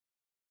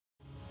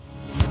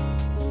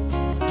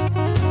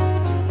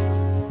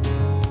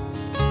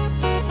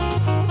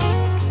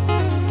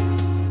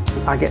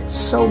I get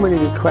so many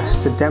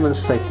requests to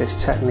demonstrate this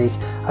technique,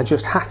 I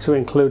just had to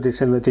include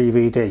it in the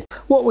DVD.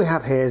 What we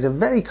have here is a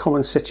very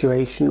common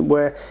situation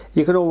where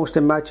you can almost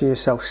imagine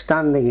yourself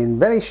standing in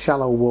very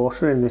shallow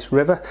water in this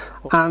river,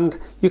 and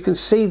you can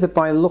see that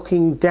by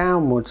looking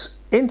downwards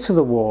into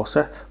the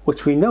water,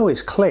 which we know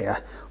is clear,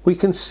 we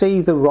can see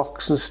the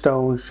rocks and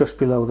stones just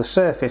below the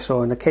surface,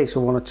 or in the case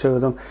of one or two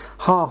of them,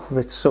 half of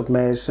it's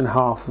submerged and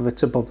half of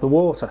it's above the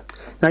water.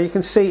 Now you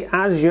can see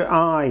as your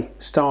eye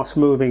starts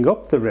moving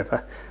up the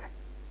river,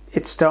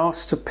 it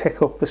starts to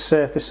pick up the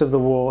surface of the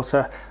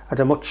water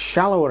at a much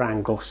shallower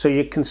angle, so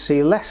you can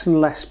see less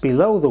and less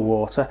below the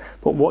water,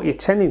 but what you're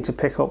tending to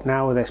pick up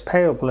now with this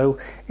pale blue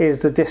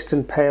is the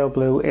distant pale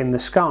blue in the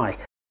sky.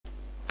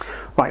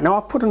 Right, now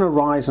I've put an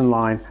horizon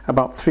line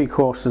about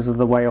 3/4 of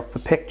the way up the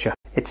picture.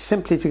 It's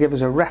simply to give us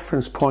a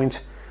reference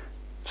point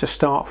to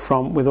start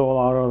from with all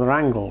our other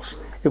angles.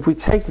 If we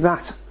take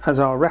that as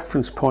our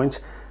reference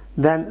point,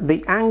 then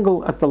the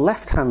angle at the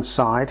left hand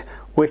side,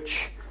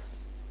 which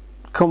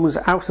comes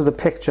out of the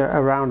picture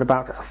around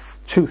about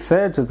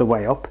 2/3 of the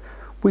way up,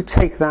 we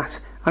take that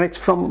and it's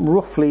from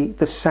roughly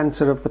the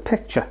centre of the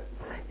picture.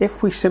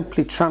 If we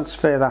simply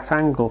transfer that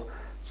angle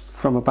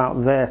from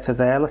about there to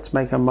there, let's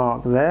make a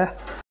mark there.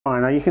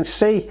 Now you can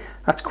see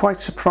that's quite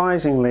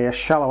surprisingly a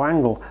shallow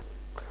angle.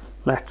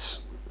 Let's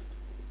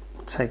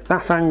take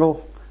that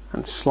angle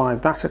and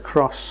slide that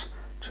across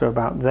to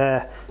about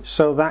there,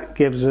 so that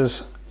gives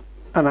us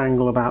an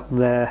angle about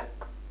there.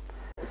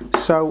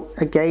 So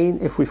again,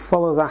 if we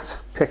follow that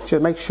picture,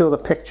 make sure the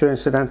picture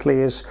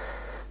incidentally is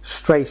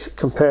straight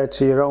compared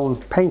to your own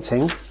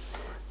painting,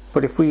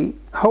 but if we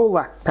hold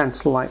that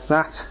pencil like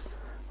that,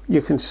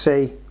 you can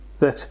see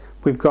that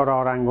we've got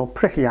our angle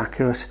pretty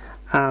accurate,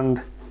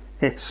 and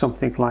it's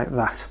something like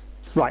that.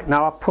 Right,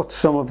 now I've put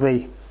some of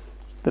the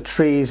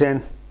trees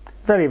in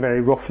very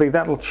roughly.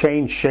 That'll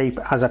change shape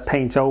as I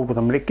paint over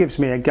them, but it gives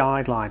me a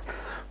guideline.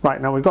 Right,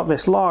 now we've got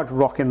this large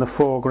rock in the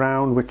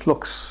foreground which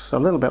looks a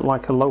little bit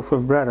like a loaf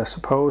of bread, I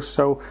suppose,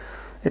 so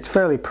it's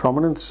fairly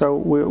prominent, so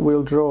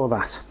we'll draw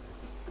that.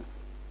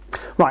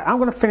 Right, I'm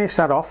going to finish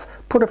that off,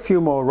 put a few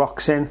more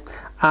rocks in,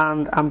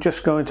 and I'm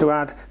just going to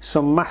add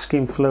some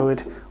masking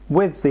fluid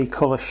with the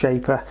colour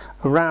shaper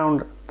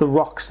around the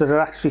rocks that are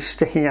actually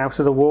sticking out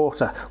of the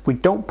water. We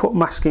don't put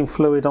masking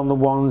fluid on the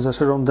ones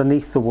that are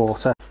underneath the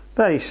water.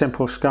 Very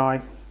simple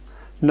sky,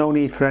 no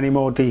need for any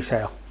more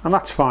detail, and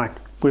that's fine.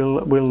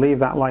 We'll leave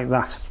that like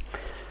that.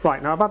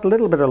 Right, now I've added a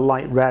little bit of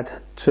light red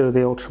to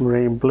the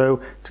ultramarine blue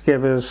to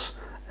give us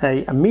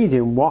a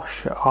medium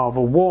wash of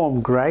a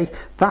warm grey.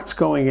 That's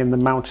going in the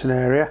mountain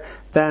area.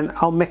 Then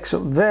I'll mix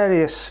up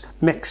various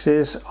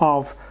mixes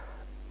of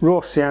raw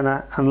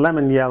sienna and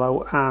lemon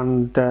yellow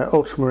and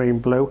ultramarine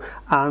blue,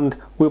 and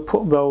we'll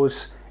put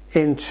those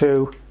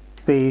into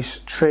these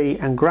tree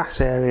and grass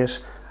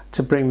areas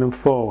to bring them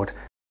forward.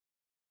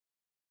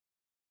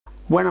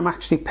 When I'm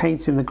actually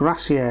painting the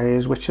grassy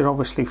areas, which are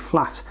obviously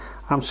flat,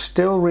 I'm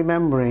still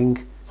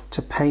remembering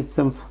to paint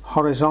them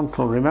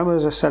horizontal. Remember,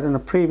 as I said in a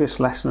previous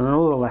lesson and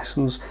other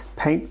lessons,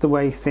 paint the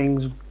way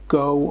things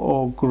go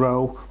or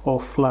grow or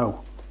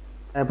flow.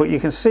 But you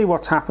can see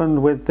what's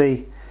happened with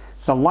the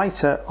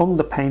lighter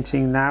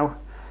underpainting now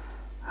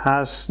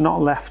has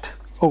not left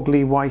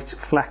ugly white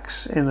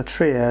flecks in the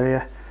tree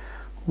area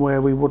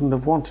where we wouldn't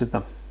have wanted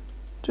them.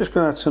 Just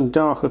going to add some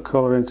darker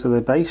colour into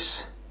the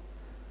base,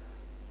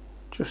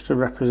 just to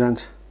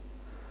represent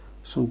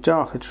some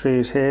darker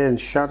trees here in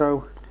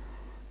shadow.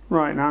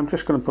 Right, now I'm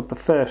just going to put the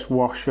first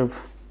wash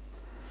of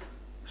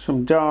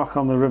some dark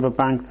on the river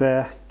bank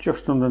there,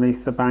 just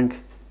underneath the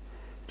bank,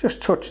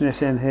 just touching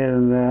it in here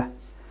and there.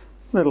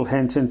 Little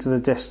hint into the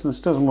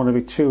distance, doesn't want to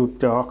be too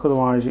dark,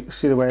 otherwise you can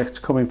see the way it's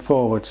coming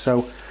forward,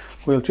 so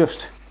we'll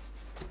just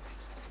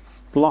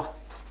blot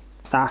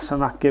that,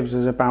 and that gives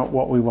us about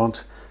what we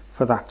want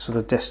for that sort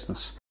of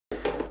distance.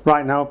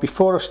 Right, now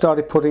before I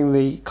started putting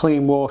the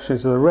clean water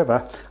into the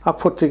river, I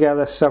put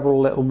together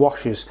several little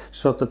washes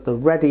so that they're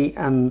ready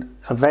and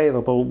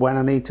available when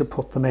I need to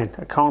put them in.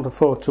 I can't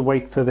afford to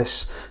wait for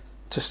this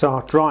to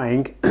start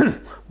drying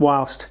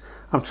whilst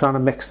I'm trying to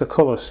mix the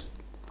colours.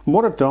 And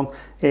what I've done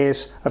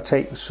is I've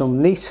taken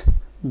some neat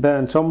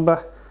burnt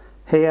umber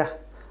here,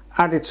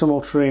 added some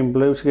ultramarine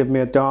blue to give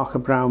me a darker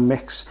brown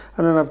mix,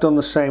 and then I've done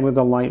the same with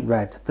the light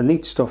red. The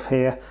neat stuff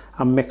here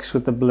and mixed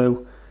with the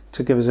blue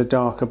to give us a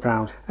darker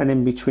brown, and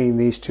in between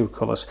these two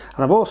colours.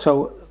 And I've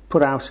also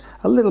put out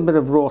a little bit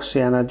of raw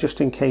sienna just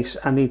in case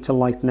I need to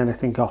lighten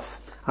anything off.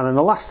 And then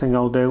the last thing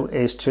I'll do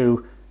is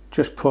to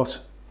just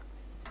put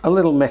a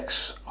little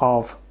mix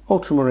of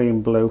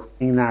ultramarine blue.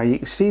 Now you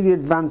can see the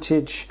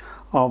advantage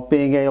of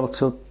being able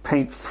to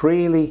paint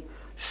freely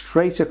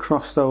straight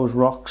across those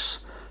rocks,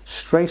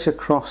 straight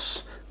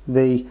across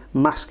the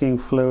masking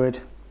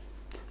fluid.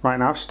 Right,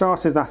 now I've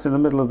started that in the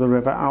middle of the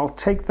river. I'll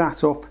take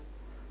that up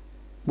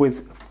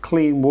with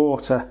clean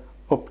water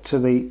up to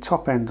the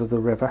top end of the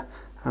river,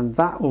 and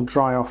that will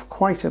dry off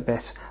quite a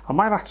bit. I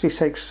might actually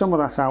take some of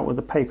that out with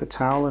a paper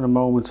towel in a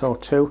moment or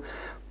two,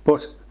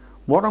 but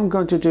what I'm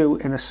going to do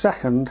in a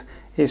second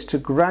is to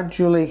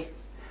gradually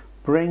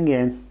bring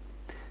in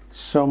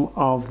some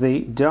of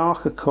the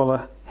darker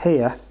colour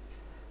here.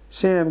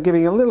 See, I'm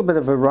giving a little bit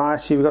of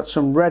variety. We've got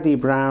some reddy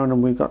brown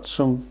and we've got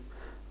some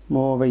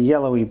more of a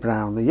yellowy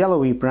brown. The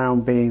yellowy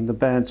brown being the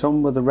burnt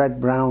umber, the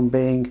red brown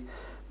being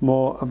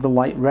more of the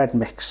light red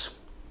mix.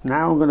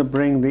 Now I'm going to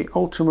bring the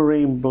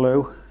ultramarine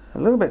blue a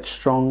little bit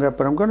stronger,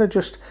 but I'm going to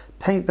just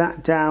paint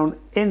that down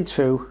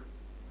into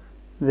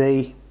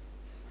the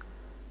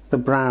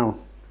brown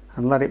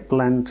and let it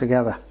blend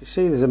together. You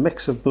see there's a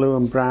mix of blue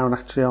and brown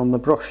actually on the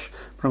brush,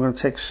 but I'm going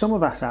to take some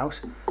of that out,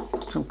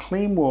 put some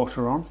clean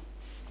water on,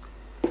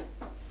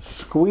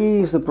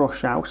 squeeze the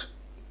brush out,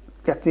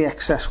 get the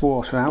excess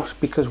water out,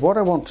 because what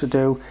I want to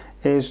do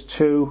is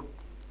to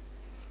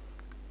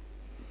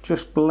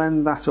just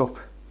blend that up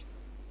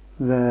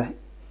there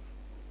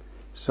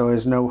so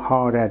there's no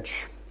hard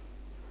edge,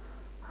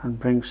 and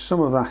bring some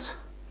of that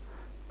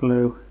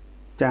blue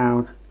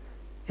down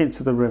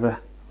into the river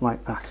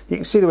like that. You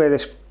can see the way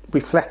this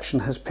reflection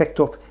has picked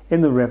up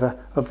in the river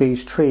of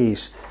these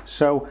trees.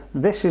 So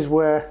this is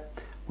where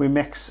we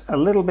mix a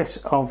little bit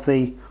of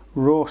the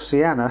raw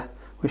sienna,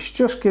 which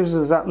just gives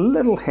us that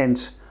little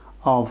hint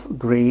of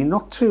green,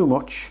 not too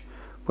much,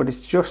 but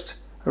it's just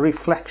a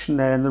reflection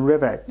there in the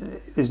river.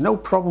 There's no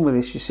problem with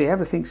this. You see,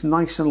 everything's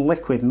nice and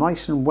liquid,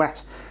 nice and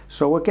wet,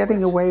 so we're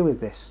getting away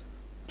with this.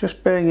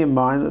 Just bearing in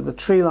mind that the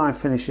tree line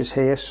finishes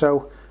here,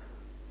 so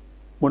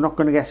we're not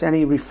going to get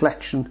any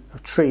reflection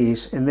of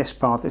trees in this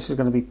part. This is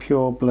going to be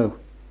pure blue.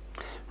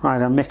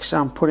 Right,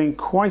 I'm putting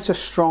quite a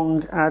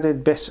strong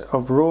added bit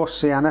of raw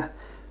sienna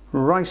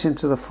right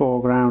into the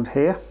foreground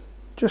here,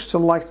 just to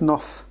lighten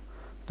off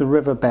the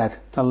riverbed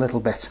a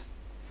little bit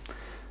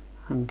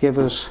and give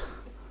us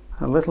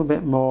a little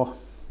bit more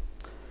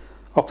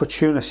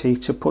opportunity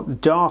to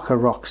put darker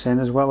rocks in,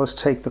 as well as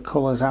take the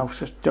colours out.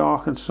 Just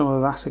darken some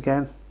of that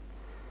again,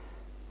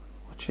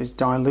 which is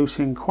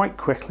diluting quite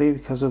quickly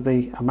because of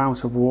the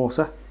amount of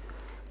water.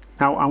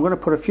 Now I'm going to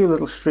put a few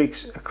little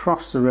streaks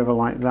across the river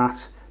like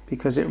that,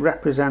 because it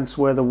represents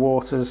where the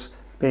water's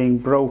being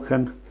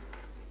broken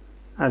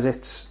as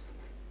it's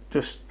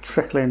just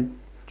trickling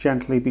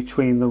gently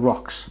between the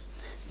rocks.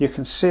 You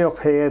can see up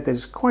here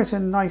there's quite a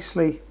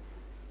nicely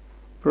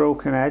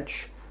broken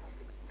edge.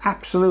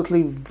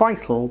 Absolutely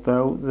vital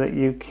though that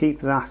you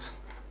keep that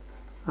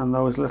and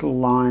those little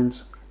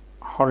lines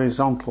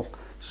horizontal,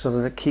 so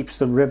that it keeps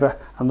the river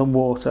and the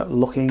water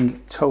looking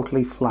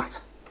totally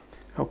flat.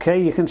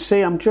 Okay, you can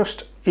see I'm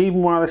just,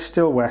 even while it's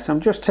still wet, I'm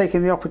just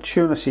taking the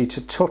opportunity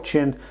to touch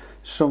in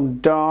some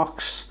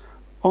darks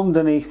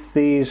underneath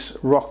these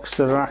rocks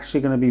that are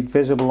actually going to be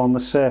visible on the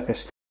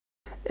surface.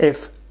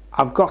 If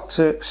I've got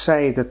to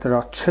say that there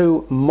are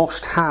two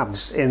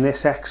must-haves in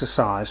this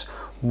exercise,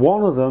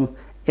 one of them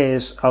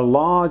is a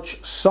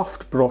large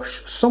soft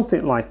brush,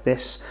 something like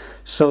this,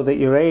 so that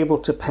you're able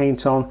to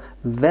paint on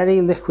very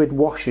liquid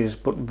washes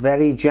but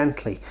very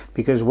gently,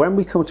 because when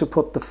we come to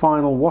put the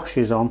final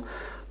washes on,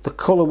 the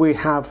colour we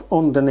have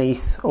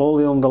underneath all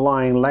the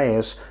underlying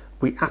layers,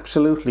 we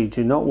absolutely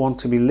do not want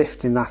to be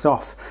lifting that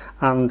off,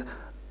 and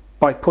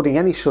by putting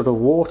any sort of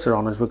water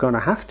on, as we're going to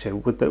have to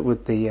with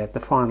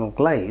the final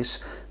glaze,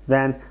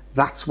 then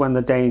that's when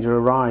the danger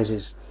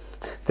arises.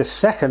 The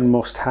second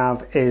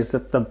must-have is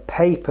that the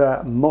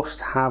paper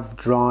must have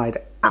dried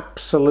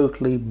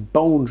absolutely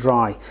bone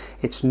dry.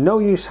 It's no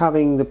use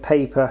having the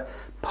paper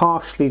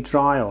partially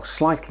dry or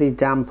slightly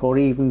damp or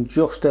even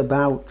just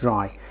about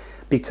dry,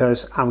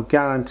 because I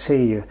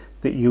guarantee you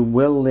that you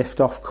will lift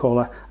off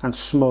colour and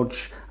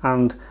smudge.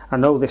 And I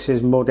know this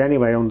is mud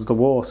anyway under the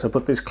water,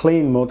 but there's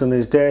clean mud and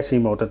there's dirty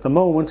mud. At the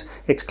moment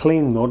it's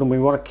clean mud and we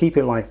want to keep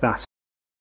it like that.